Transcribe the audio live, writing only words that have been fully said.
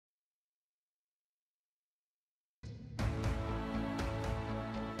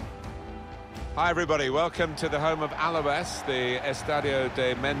Hi everybody, welcome to the home of Alaves, the Estadio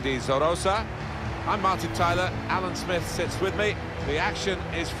de Mendizorroza. I'm Martin Tyler, Alan Smith sits with me. The action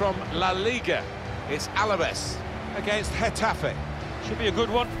is from La Liga. It's Alaves against Getafe. Should be a good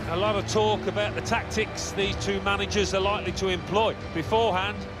one. A lot of talk about the tactics these two managers are likely to employ.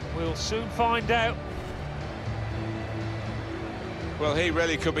 Beforehand, we'll soon find out. Well, he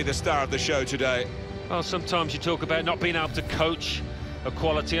really could be the star of the show today. Well, sometimes you talk about not being able to coach a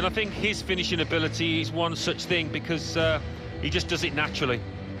quality, and I think his finishing ability is one such thing because he just does it naturally.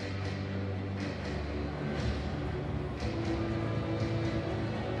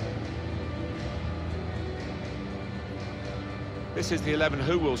 This is the 11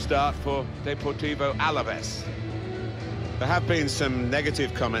 who will start for Deportivo Alaves. There have been some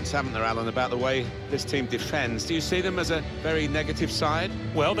negative comments, haven't there, Alan, about the way this team defends. Do you see them as a very negative side?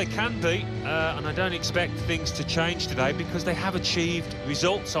 Well, they can be, and I don't expect things to change today because they have achieved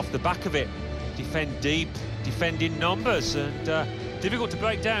results off the back of it. Defend deep, defend in numbers, and difficult to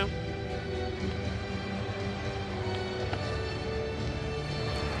break down.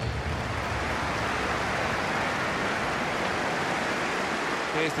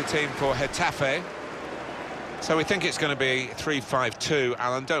 Here's the team for Getafe. So we think it's going to be 3-5-2,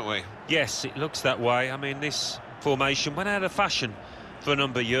 Alan, don't we? Yes, it looks that way. I mean, this formation went out of fashion for a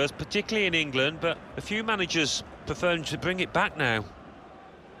number of years, particularly in England, but a few managers preferring to bring it back now.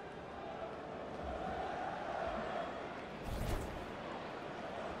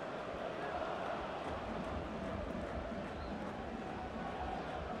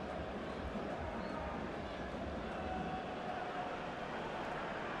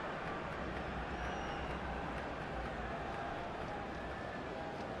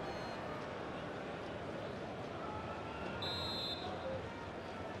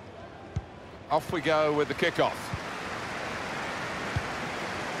 Off we go with the kickoff.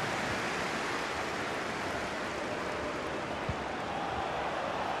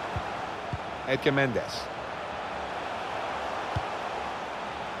 Edgar Mendes.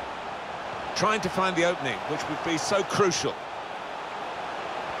 Trying to find the opening, which would be so crucial.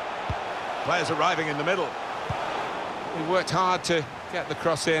 Players arriving in the middle. He worked hard to get the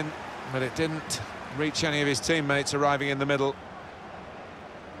cross in, but it didn't reach any of his teammates arriving in the middle.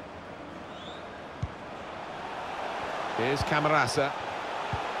 Here's Camarasa.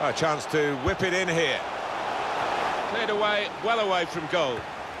 Oh, a chance to whip it in here. Cleared away, well away from goal.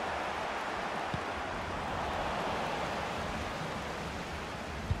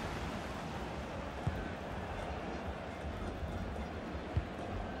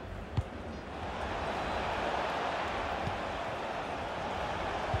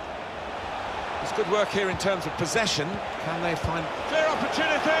 It's good work here in terms of possession. Can they find clear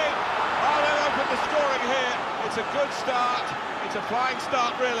opportunity? Oh, they'll open the scoring here. It's a good start. It's a flying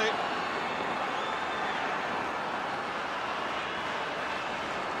start, really.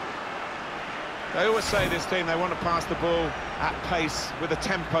 They always say, this team, they want to pass the ball at pace with a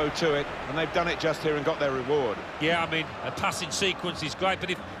tempo to it, and they've done it just here and got their reward. Yeah, I mean, a passing sequence is great, but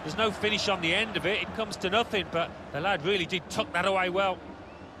if there's no finish on the end of it, it comes to nothing, but the lad really did tuck that away well.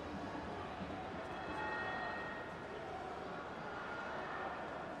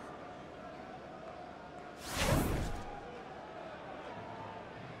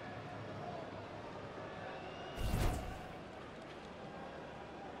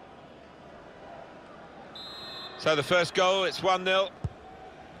 So the first goal, it's 1-0.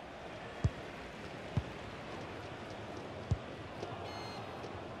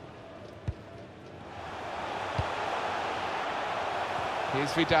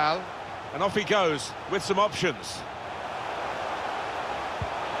 Here's Vidal, and off he goes with some options.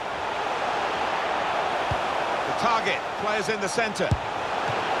 The target, players in the centre.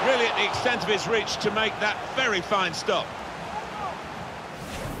 Really at the extent of his reach to make that very fine stop.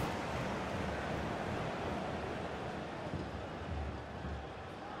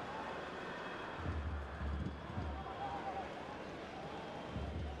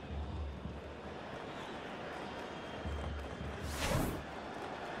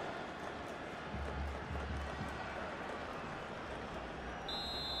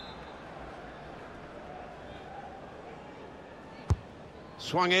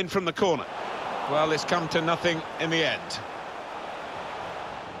 Swung in from the corner. Well, it's come to nothing in the end.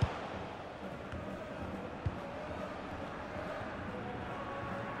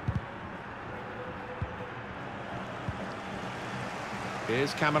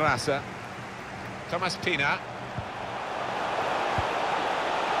 Here's Camarasa. Thomas Pina.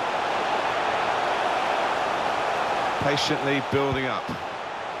 Patiently building up.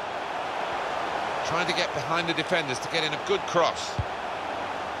 Trying to get behind the defenders to get in a good cross.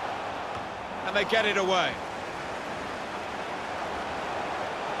 and they get it away.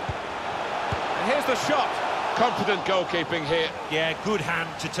 And here's the shot. Confident goalkeeping here. Yeah, good hand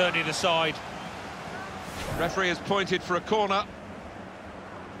to turn it aside. Referee has pointed for a corner.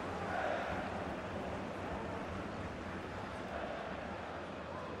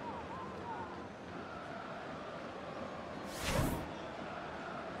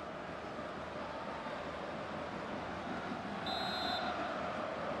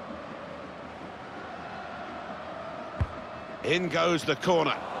 In goes the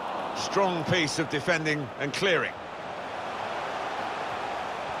corner. Strong piece of defending and clearing.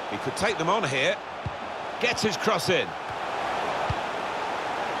 He could take them on here. Gets his cross in. And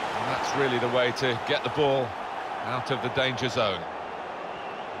that's really the way to get the ball out of the danger zone.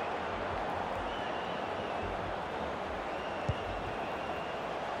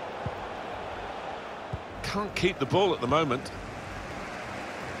 Can't keep the ball at the moment.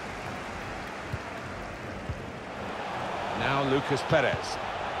 Now Lucas Perez.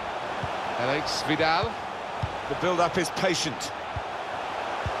 Alex Vidal. The build-up is patient.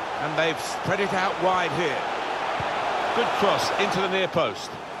 And they've spread it out wide here. Good cross into the near post.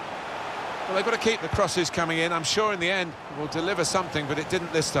 Well, they've got to keep the crosses coming in. I'm sure in the end it will deliver something, but it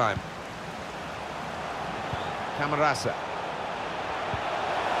didn't this time. Camarasa.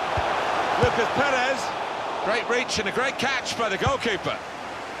 Lucas Perez. Great reach and a great catch by the goalkeeper.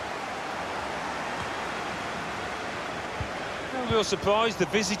 No real surprise, the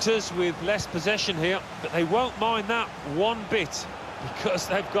visitors with less possession here, but they won't mind that one bit because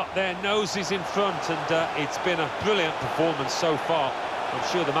they've got their noses in front, and it's been a brilliant performance so far. I'm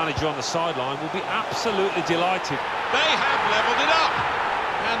sure the manager on the sideline will be absolutely delighted. They have levelled it up,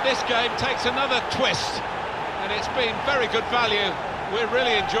 and this game takes another twist, and it's been very good value. We're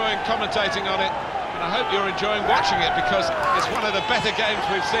really enjoying commentating on it, and I hope you're enjoying watching it because it's one of the better games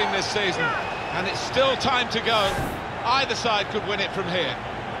we've seen this season, and it's still time to go. Either side could win it from here.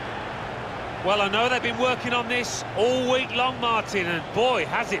 Well, I know they've been working on this all week long, Martin, and boy,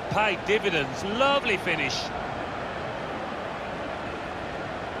 has it paid dividends. Lovely finish.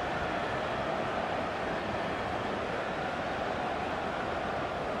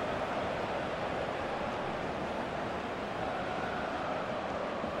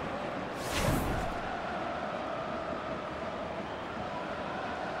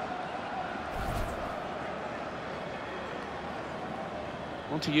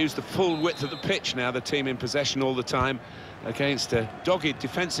 Want to use the full width of the pitch now, the team in possession all the time against a dogged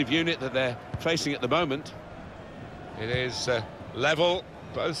defensive unit that they're facing at the moment. It is level.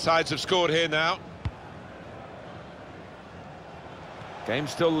 Both sides have scored here now. Game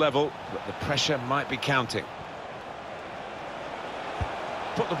still level, but the pressure might be counting.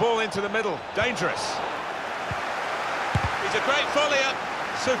 Put the ball into the middle. Dangerous. He's a great volleyer.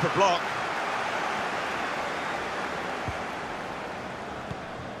 Super block.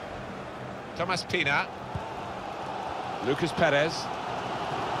 Thomas Pina. Lucas Perez.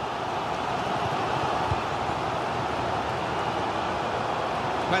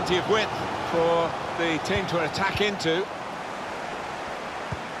 Plenty of width for the team to attack into.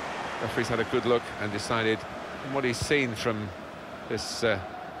 Referee's had a good look and decided from what he's seen from this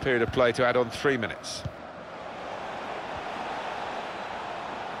period of play to add on 3 minutes.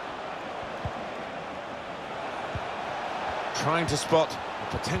 Trying to spot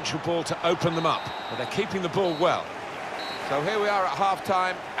a potential ball to open them up, but they're keeping the ball well. So here we are at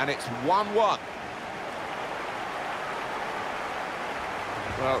half-time, and it's 1-1.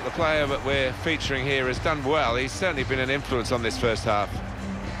 Well, the player that we're featuring here has done well. He's certainly been an influence on this first half.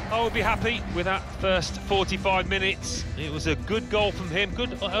 I would be happy with that first 45 minutes. It was a good goal from him,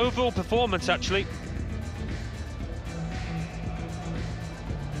 good overall performance, actually.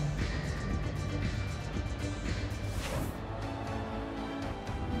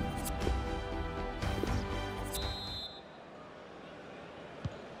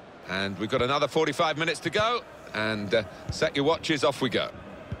 And we've got another 45 minutes to go, and set your watches, off we go.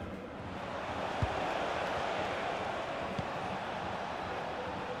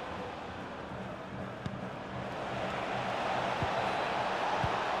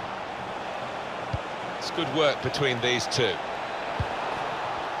 It's good work between these two.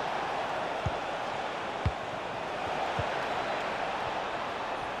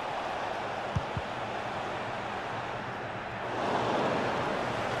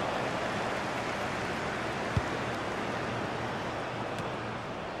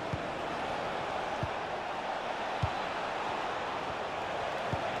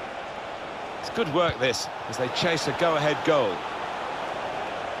 Good work this, as they chase a go-ahead goal.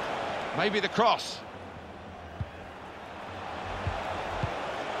 Maybe the cross.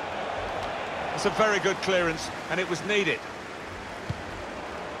 That's a very good clearance, and it was needed.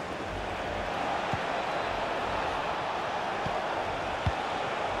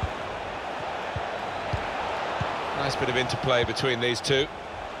 Nice bit of interplay between these two.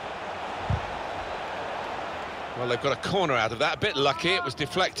 Well, they've got a corner out of that. A bit lucky, it was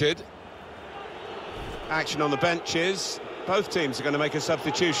deflected. Action on the benches. Both teams are going to make a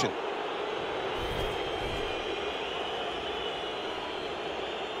substitution.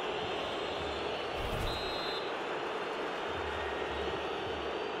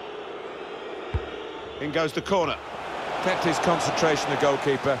 In goes the corner. Kept his concentration, the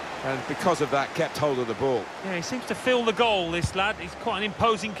goalkeeper, and because of that, kept hold of the ball. Yeah, he seems to feel the goal, this lad. He's quite an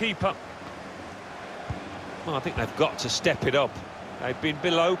imposing keeper. Well, I think they've got to step it up. They've been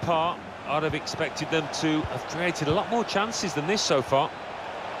below par. I'd have expected them to have created a lot more chances than this so far.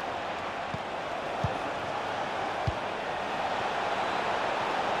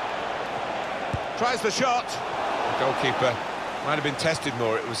 Tries the shot. The goalkeeper might have been tested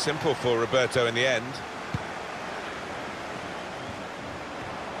more. It was simple for Roberto in the end.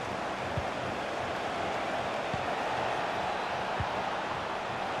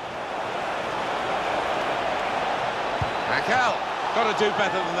 Got to do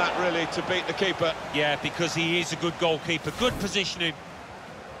better than that, really, to beat the keeper. Yeah, because he is a good goalkeeper. Good positioning.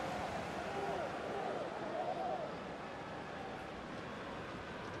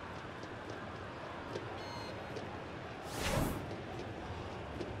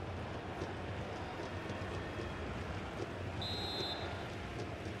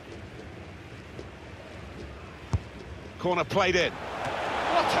 Corner played in.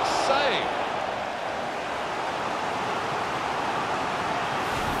 What a save!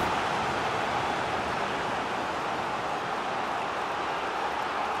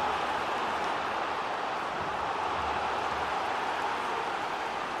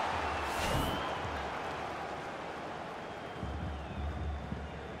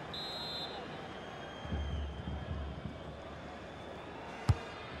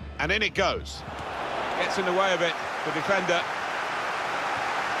 And in it goes. Gets in the way of it, the defender.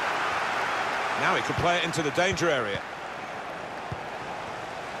 Now he can play it into the danger area.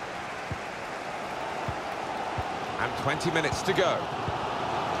 And 20 minutes to go.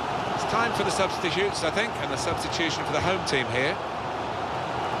 It's time for the substitutes, I think, and the substitution for the home team here.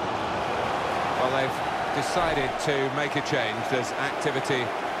 Well, they've decided to make a change. There's activity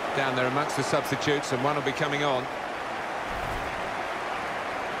down there amongst the substitutes, and one will be coming on.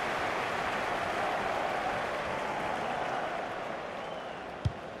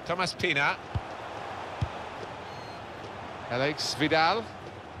 Thomas Pina. Alex Vidal.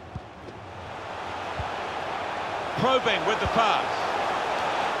 Probing with the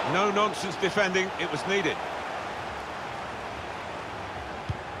pass. No nonsense defending, it was needed.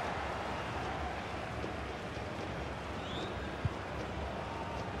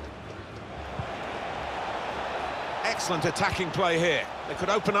 Excellent attacking play here. They could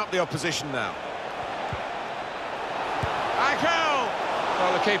open up the opposition now.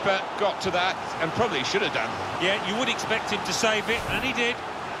 Well, the keeper got to that, and probably should have done. Yeah, you would expect him to save it, and he did.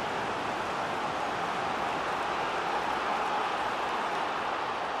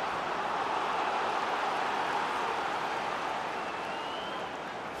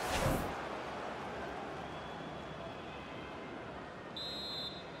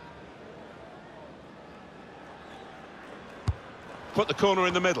 Put the corner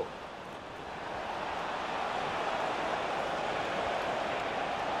in the middle.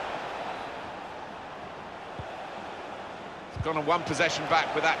 Gone on one possession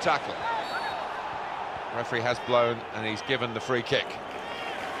back with that tackle. Referee has blown and he's given the free kick.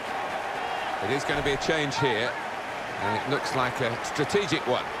 It is going to be a change here, and it looks like a strategic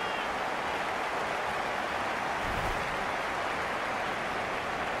one.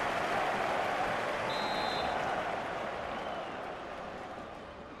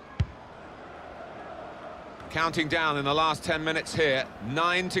 Counting down in the last 10 minutes here,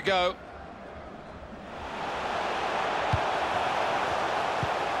 9 to go.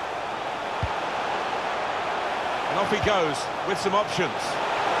 And off he goes with some options.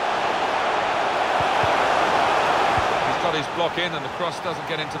 He's got his block in and the cross doesn't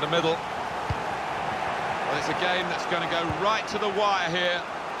get into the middle. Well, it's a game that's going to go right to the wire here.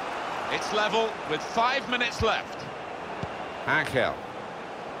 It's level with 5 minutes left. Angel.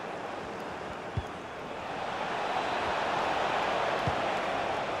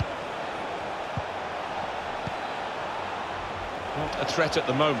 Not a threat at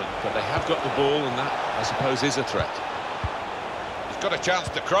the moment, but they have got the ball, and that, I suppose, is a threat. He's got a chance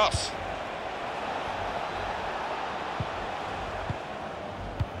to cross.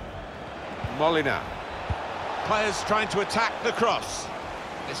 Molina. Players trying to attack the cross.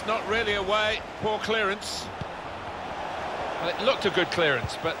 It's not really away, poor clearance. Well, it looked a good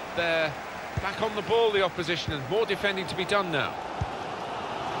clearance, but they're back on the ball, the opposition, and more defending to be done now.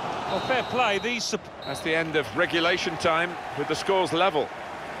 Well, fair play, That's the end of regulation time with the scores level.